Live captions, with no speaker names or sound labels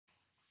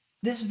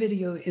This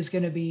video is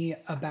going to be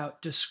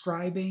about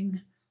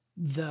describing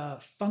the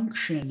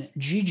function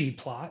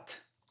ggplot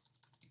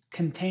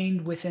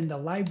contained within the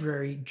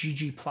library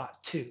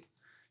ggplot2.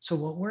 So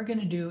what we're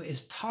going to do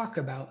is talk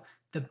about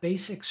the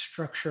basic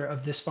structure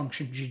of this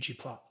function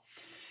ggplot.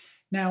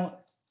 Now,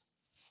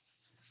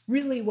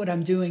 really what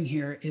I'm doing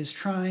here is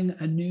trying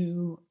a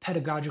new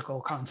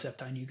pedagogical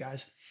concept on you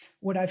guys.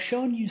 What I've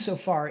shown you so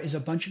far is a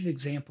bunch of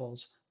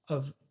examples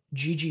of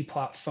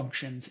ggplot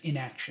functions in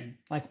action,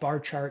 like bar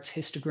charts,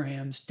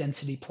 histograms,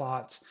 density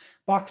plots,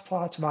 box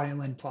plots,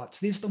 violin plots.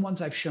 These are the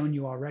ones I've shown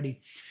you already.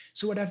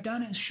 So what I've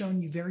done is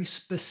shown you very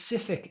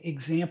specific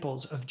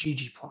examples of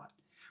ggplot.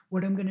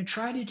 What I'm going to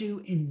try to do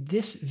in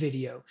this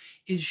video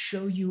is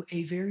show you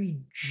a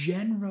very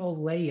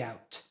general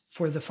layout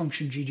for the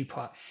function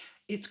ggplot.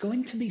 It's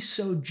going to be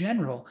so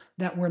general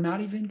that we're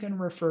not even going to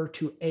refer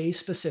to a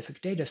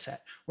specific data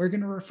set. We're going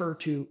to refer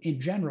to,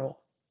 in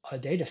general, a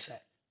data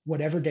set.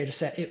 Whatever data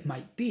set it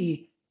might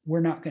be,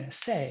 we're not going to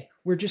say.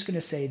 We're just going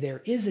to say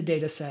there is a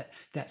data set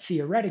that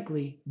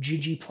theoretically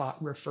ggplot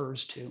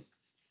refers to.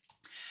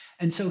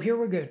 And so here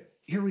we're good.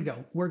 Here we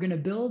go. We're going to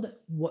build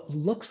what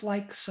looks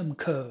like some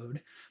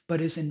code,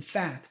 but is in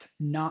fact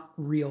not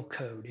real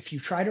code. If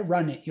you try to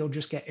run it, you'll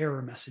just get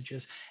error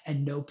messages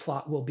and no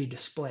plot will be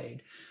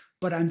displayed.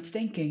 But I'm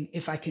thinking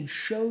if I can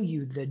show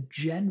you the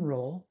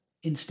general,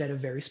 instead of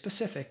very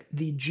specific,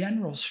 the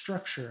general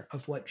structure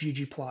of what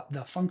ggplot,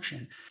 the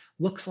function,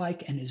 looks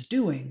like and is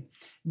doing,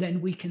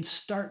 then we can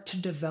start to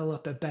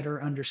develop a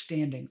better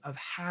understanding of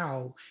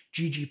how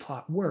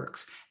ggplot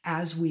works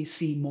as we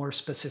see more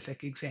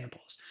specific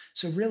examples.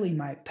 So really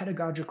my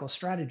pedagogical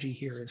strategy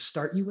here is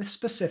start you with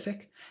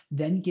specific,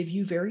 then give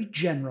you very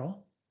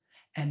general,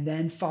 and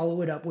then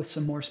follow it up with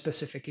some more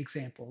specific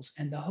examples.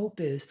 And the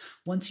hope is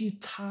once you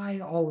tie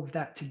all of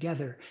that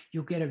together,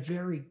 you'll get a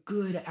very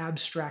good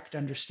abstract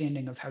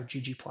understanding of how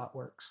ggplot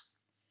works.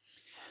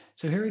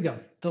 So here we go.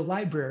 The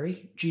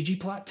library,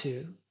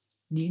 ggplot2,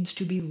 needs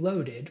to be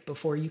loaded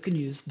before you can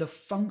use the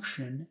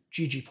function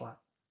ggplot.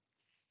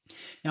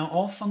 Now,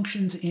 all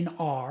functions in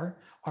R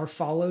are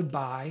followed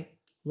by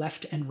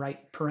left and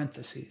right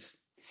parentheses.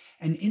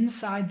 And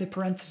inside the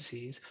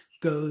parentheses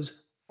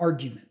goes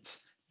arguments.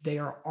 They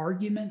are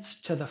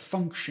arguments to the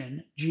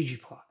function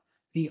ggplot.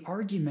 The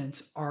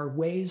arguments are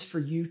ways for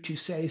you to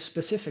say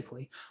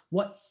specifically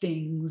what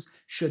things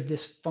should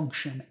this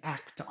function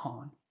act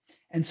on.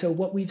 And so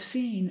what we've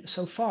seen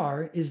so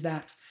far is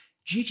that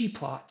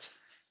ggplot's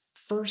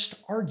first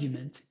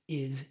argument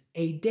is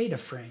a data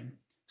frame.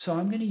 So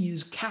I'm going to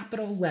use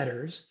capital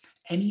letters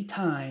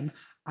anytime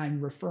I'm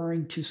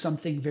referring to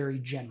something very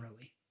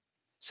generally.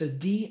 So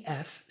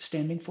df,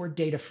 standing for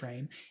data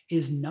frame,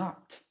 is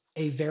not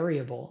a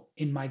variable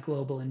in my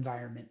global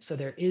environment. So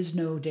there is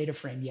no data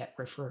frame yet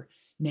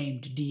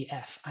named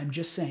df. I'm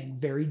just saying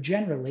very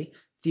generally,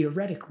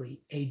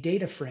 theoretically, a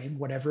data frame,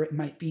 whatever it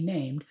might be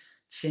named,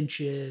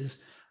 finches,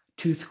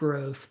 tooth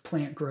growth,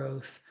 plant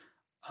growth,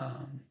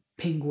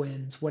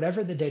 penguins,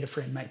 whatever the data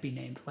frame might be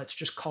named. Let's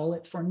just call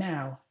it for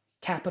now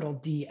capital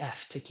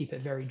DF to keep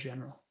it very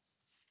general.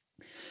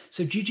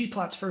 So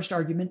ggplot's first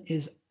argument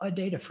is a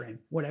data frame,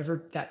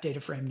 whatever that data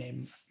frame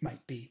name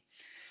might be.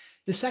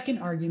 The second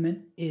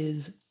argument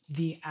is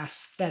the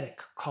aesthetic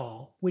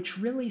call, which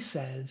really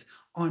says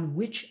on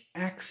which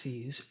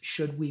axes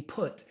should we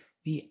put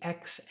the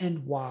x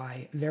and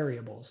y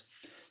variables.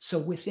 So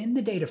within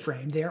the data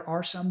frame, there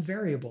are some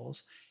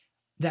variables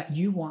that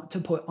you want to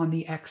put on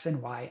the x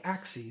and y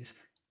axes.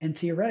 And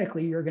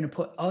theoretically, you're going to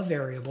put a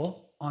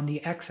variable on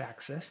the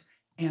x-axis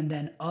and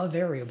then a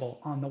variable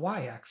on the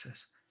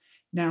y-axis.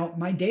 Now,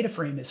 my data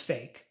frame is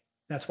fake.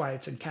 That's why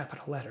it's in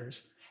capital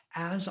letters,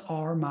 as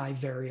are my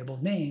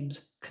variable names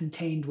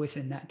contained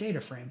within that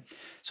data frame.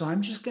 So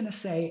I'm just going to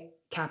say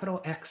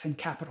capital X and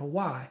capital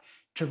Y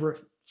to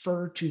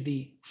refer to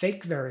the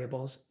fake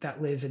variables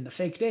that live in the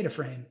fake data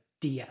frame,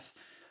 df.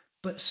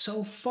 But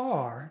so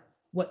far,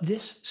 what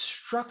this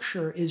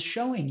structure is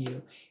showing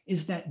you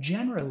is that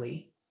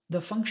generally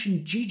the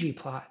function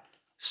ggplot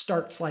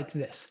starts like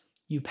this.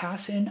 You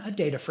pass in a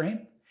data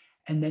frame,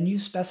 and then you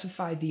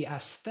specify the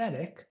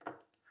aesthetic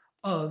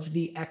of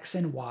the x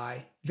and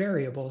y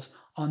variables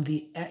on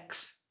the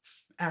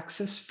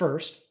x-axis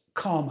first,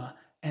 comma,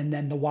 and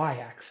then the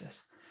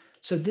y-axis.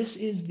 So this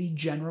is the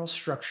general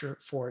structure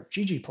for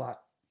ggplot.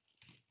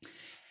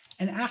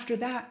 And after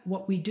that,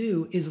 what we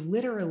do is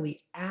literally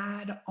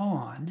add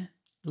on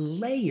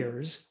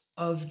layers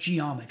of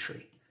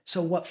geometry.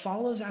 So what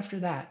follows after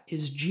that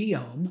is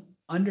geom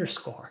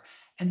underscore,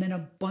 and then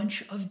a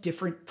bunch of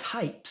different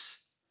types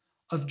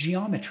of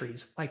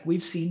geometries. Like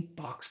we've seen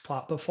box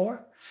plot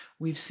before,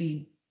 we've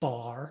seen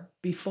bar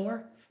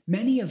before.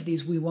 Many of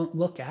these we won't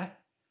look at,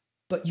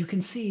 but you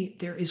can see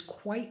there is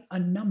quite a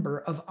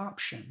number of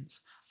options.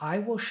 I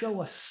will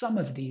show us some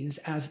of these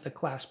as the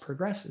class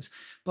progresses,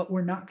 but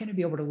we're not going to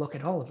be able to look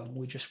at all of them.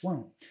 We just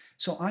won't.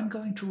 So I'm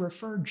going to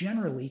refer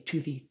generally to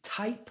the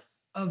type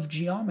of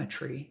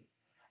geometry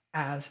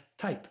as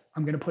type.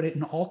 I'm going to put it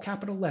in all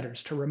capital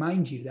letters to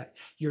remind you that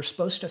you're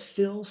supposed to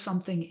fill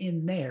something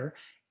in there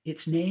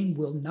its name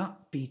will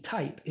not be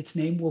type. Its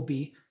name will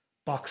be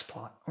box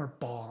plot or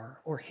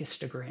bar or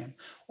histogram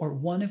or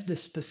one of the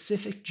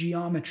specific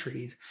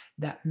geometries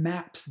that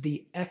maps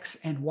the X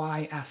and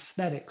Y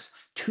aesthetics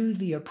to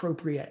the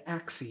appropriate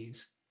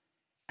axes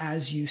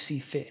as you see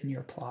fit in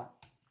your plot.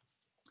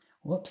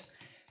 Whoops.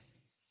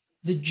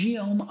 The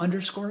geom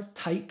underscore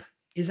type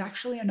is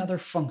actually another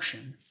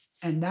function,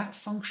 and that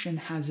function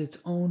has its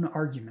own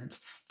arguments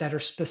that are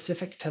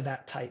specific to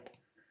that type.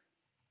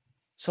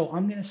 So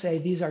I'm going to say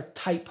these are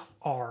type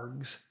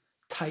args,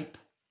 type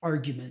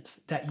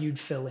arguments that you'd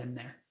fill in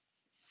there.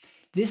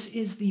 This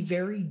is the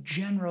very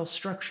general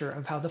structure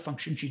of how the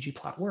function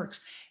ggplot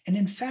works. And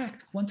in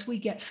fact, once we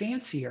get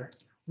fancier,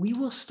 we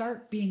will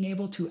start being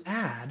able to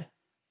add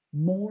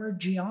more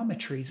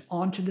geometries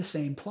onto the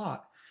same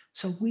plot.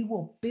 So we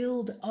will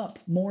build up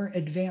more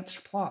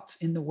advanced plots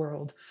in the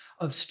world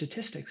of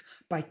statistics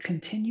by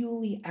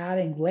continually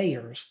adding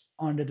layers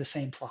onto the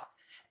same plot.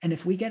 And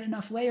if we get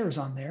enough layers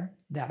on there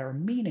that are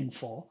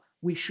meaningful,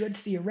 we should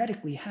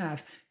theoretically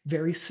have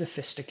very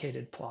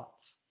sophisticated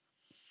plots.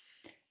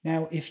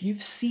 Now, if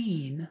you've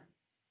seen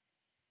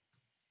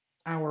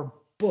our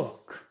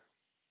book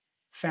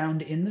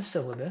found in the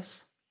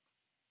syllabus,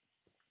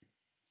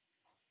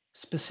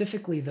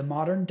 specifically the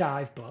Modern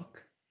Dive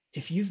book,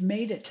 if you've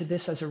made it to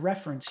this as a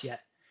reference yet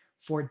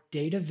for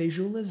data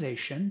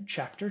visualization,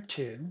 chapter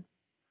 2,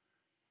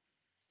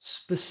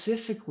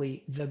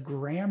 specifically the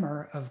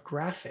grammar of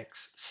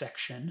graphics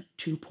section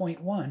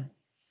 2.1,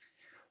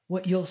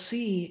 what you'll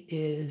see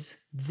is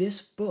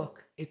this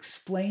book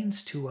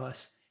explains to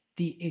us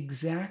the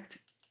exact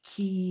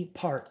key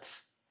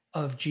parts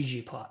of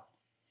ggplot.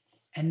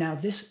 And now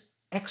this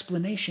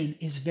explanation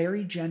is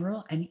very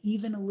general and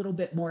even a little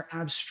bit more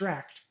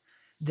abstract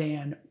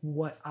than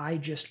what I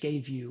just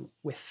gave you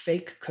with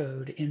fake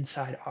code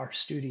inside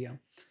RStudio.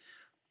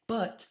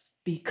 But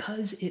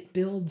because it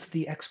builds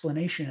the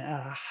explanation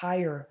at a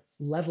higher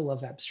level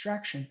of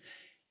abstraction,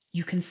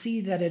 you can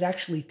see that it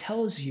actually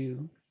tells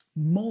you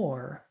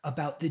more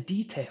about the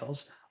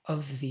details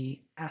of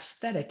the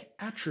aesthetic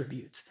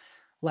attributes.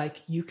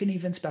 Like you can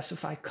even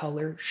specify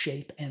color,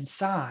 shape, and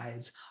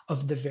size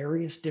of the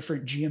various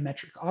different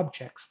geometric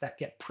objects that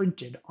get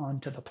printed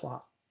onto the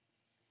plot.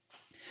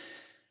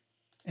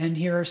 And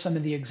here are some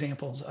of the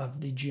examples of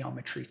the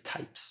geometry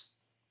types.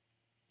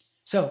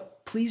 So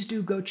please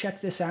do go check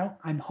this out.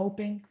 I'm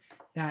hoping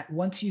that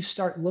once you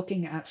start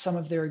looking at some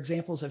of their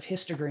examples of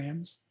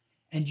histograms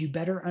and you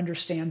better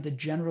understand the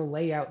general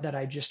layout that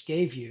I just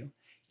gave you,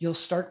 you'll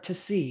start to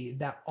see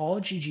that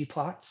all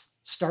ggplots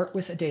start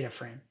with a data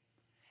frame.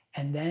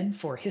 And then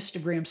for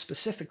histogram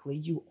specifically,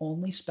 you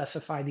only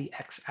specify the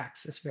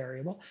x-axis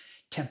variable,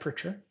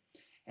 temperature,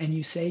 and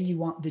you say you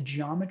want the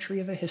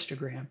geometry of a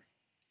histogram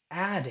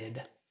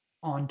added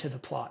onto the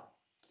plot.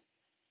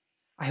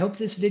 I hope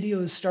this video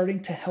is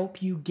starting to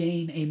help you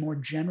gain a more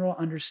general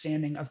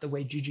understanding of the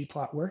way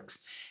ggplot works.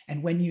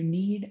 And when you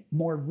need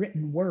more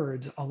written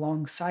words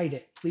alongside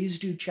it, please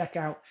do check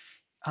out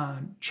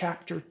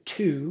chapter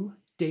 2,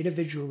 data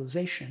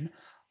visualization,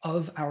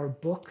 of our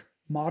book,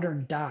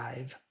 Modern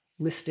Dive,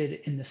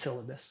 listed in the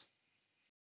syllabus.